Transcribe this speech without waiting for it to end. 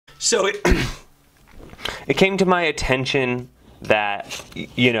So it came to my attention that,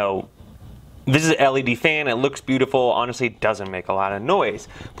 you know, this is an LED fan, it looks beautiful, honestly it doesn't make a lot of noise.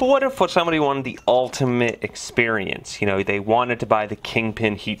 But what if somebody wanted the ultimate experience? You know, they wanted to buy the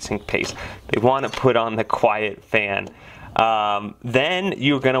Kingpin heatsink case, they want to put on the quiet fan. Then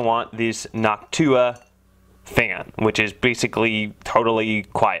you're going to want this Noctua fan, which is basically totally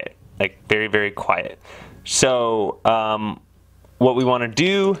quiet, like very, very quiet. So what we want to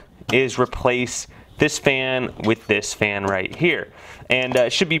do is replace this fan with this fan right here, and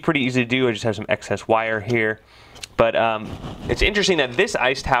it should be pretty easy to do. I just have some excess wire here, but it's interesting that this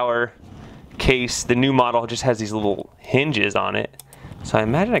Ice Tower case, the new model, just has these little hinges on it, so I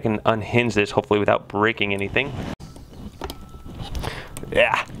imagine I can unhinge this hopefully without breaking anything.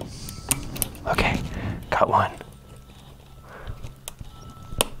 Yeah, okay, got one.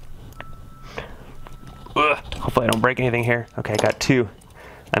 Ugh. Hopefully I don't break anything here. Okay, I got two.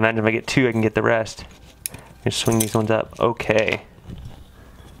 I imagine if I get two, I can get the rest. Just swing these ones up. Okay.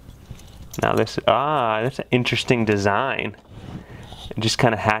 Now this, that's an interesting design. It just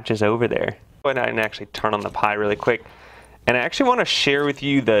kind of hatches over there. Go ahead and actually turn on the Pi really quick. And I actually want to share with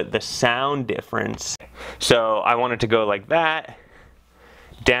you the sound difference. So I want it to go like that,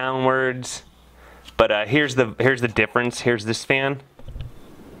 downwards. But here's the difference. Here's this fan.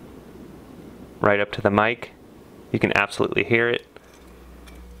 Right up to the mic. You can absolutely hear it.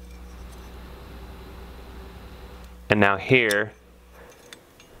 And now here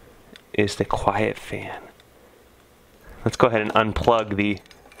is the quiet fan. Let's go ahead and unplug the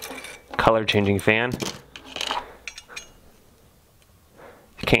color changing fan.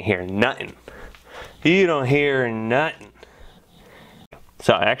 You can't hear nothing. You don't hear nothing.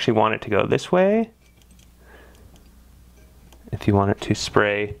 So I actually want it to go this way. If you want it to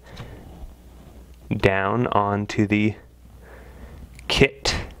spray down onto the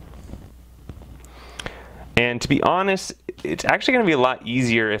kit. And to be honest, it's actually going to be a lot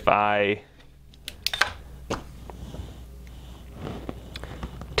easier if I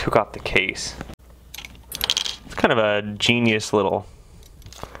took off the case. It's kind of a genius little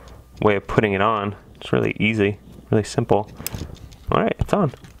way of putting it on. It's really easy, really simple. Alright, it's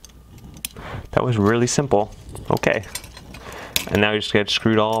on. That was really simple. Okay. And now we just got it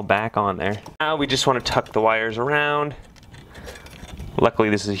screwed all back on there. Now we just want to tuck the wires around. Luckily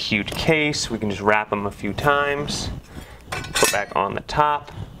this is a huge case. We can just wrap them a few times. Put back on the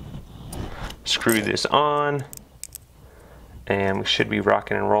top. Screw this on. And we should be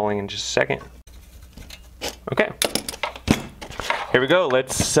rocking and rolling in just a second. Okay. Here we go.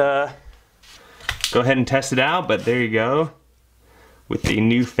 Let's go ahead and test it out. But there you go. With the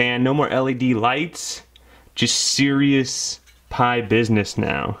new fan. No more LED lights. Just serious Pi business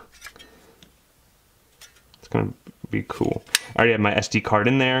now. It's gonna be cool. I already have my SD card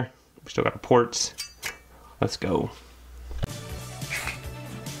in there. We still got the ports. Let's go.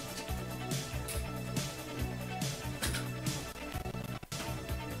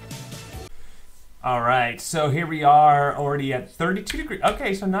 All right, so here we are already at 32 degrees.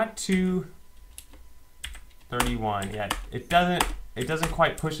 Okay, so not too 31 yet. It doesn't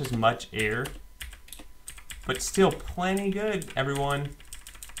quite push as much air, but still plenty good, everyone.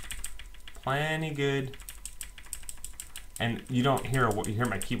 Plenty good. And you don't hear a word. You hear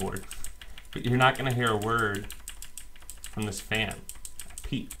my keyboard, but you're not gonna hear a word from this fan. A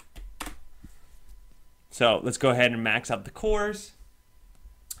peep. So let's go ahead and max out the cores.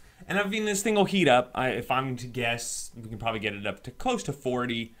 And I mean, this thing will heat up. If I'm to guess, we can probably get it up to close to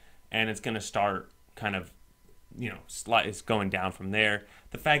 40, and it's gonna start kind of, you know, it's going down from there.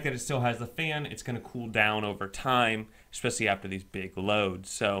 The fact that it still has the fan, it's gonna cool down over time, especially after these big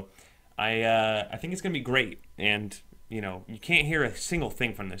loads. So I think it's gonna be great. And you know, you can't hear a single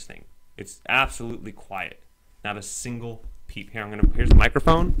thing from this thing. It's absolutely quiet. Not a single peep. Here, here's the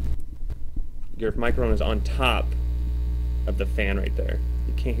microphone. Your microphone is on top of the fan right there.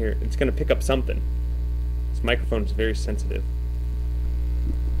 You can't hear it. It's gonna pick up something. This microphone is very sensitive.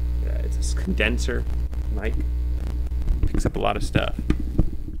 Yeah, it's a condenser mic. Picks up a lot of stuff.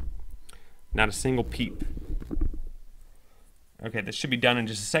 Not a single peep. Okay, this should be done in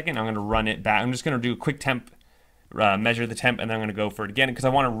just a second. I'm gonna run it back. I'm just gonna do a quick temp, measure the temp, and then I'm gonna go for it again because I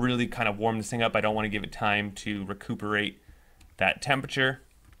wanna really kind of warm this thing up. I don't wanna give it time to recuperate that temperature.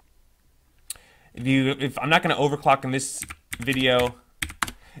 If I'm not gonna overclock in this video,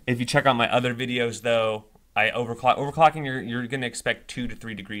 if you check out my other videos though, I overclocking, you're gonna expect 2 to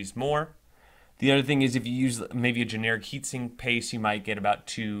 3 degrees more. The other thing is if you use maybe a generic heatsink paste, you might get about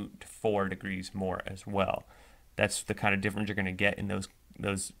 2 to 4 degrees more as well. That's the kind of difference you're gonna get in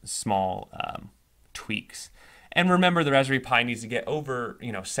those small tweaks. And remember, the Raspberry Pi needs to get over,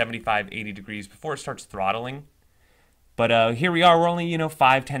 75, 80 degrees before it starts throttling. But here we are, we're only,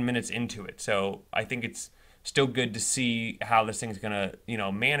 5-10 minutes into it. So I think it's still good to see how this thing's gonna,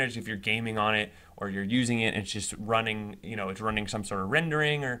 manage if you're gaming on it or you're using it and it's just running, it's running some sort of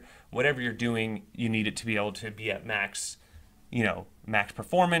rendering or whatever you're doing. You need it to be able to be at max, max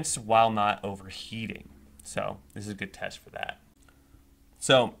performance while not overheating. So this is a good test for that.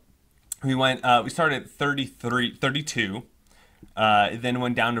 So we started at 32, then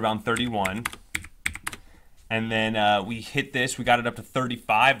went down to around 31. And then we hit this, we got it up to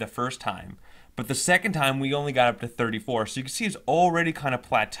 35 the first time. But the second time, we only got up to 34. So you can see it's already kind of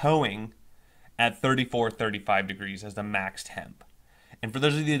plateauing at 34, 35 degrees as the max temp. And for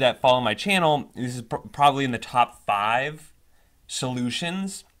those of you that follow my channel, this is probably in the top 5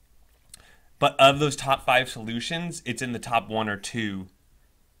 solutions. But of those top 5 solutions, it's in the top 1 or 2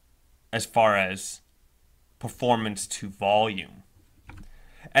 as far as performance to volume.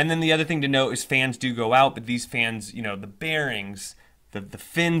 And then the other thing to note is fans do go out, but these fans, the bearings, the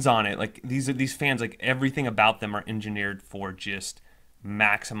fins on it, like these fans, like everything about them are engineered for just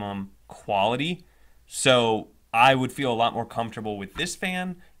maximum quality. So I would feel a lot more comfortable with this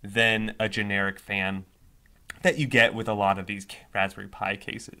fan than a generic fan that you get with a lot of these Raspberry Pi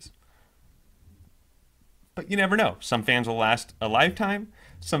cases. But you never know. Some fans will last a lifetime.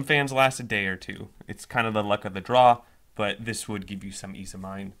 Some fans last a day or two. It's kind of the luck of the draw, but this would give you some ease of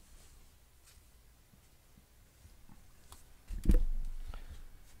mind.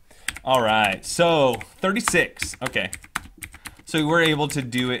 All right, so 36. Okay, so we were able to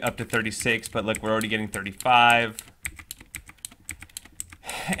do it up to 36, but look, we're already getting 35.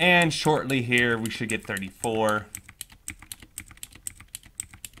 And shortly here, we should get 34.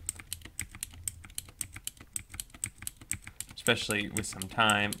 Especially with some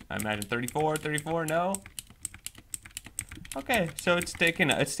time. I imagine 34, 34, no? Okay, so it's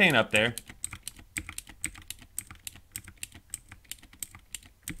staying up there.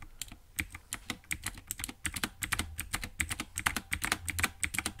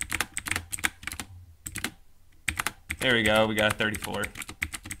 There we go, we got a 34.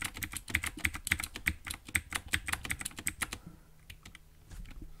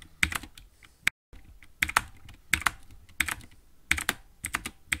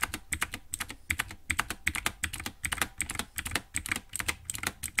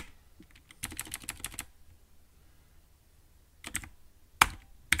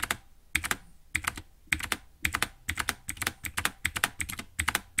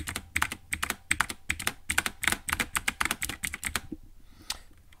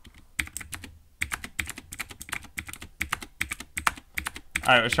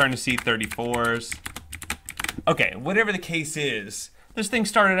 All right, we're starting to see 34s. Okay, whatever the case is, this thing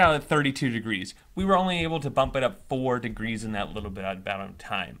started out at 32 degrees. We were only able to bump it up 4 degrees in that little bit amount of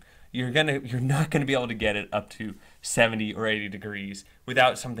time. You're not gonna be able to get it up to 70 or 80 degrees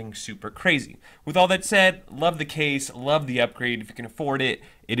without something super crazy. With all that said, love the case, love the upgrade. If you can afford it,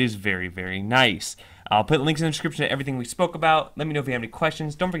 it is very, very nice. I'll put links in the description to everything we spoke about. Let me know if you have any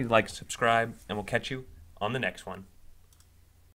questions. Don't forget to like and subscribe, and we'll catch you on the next one.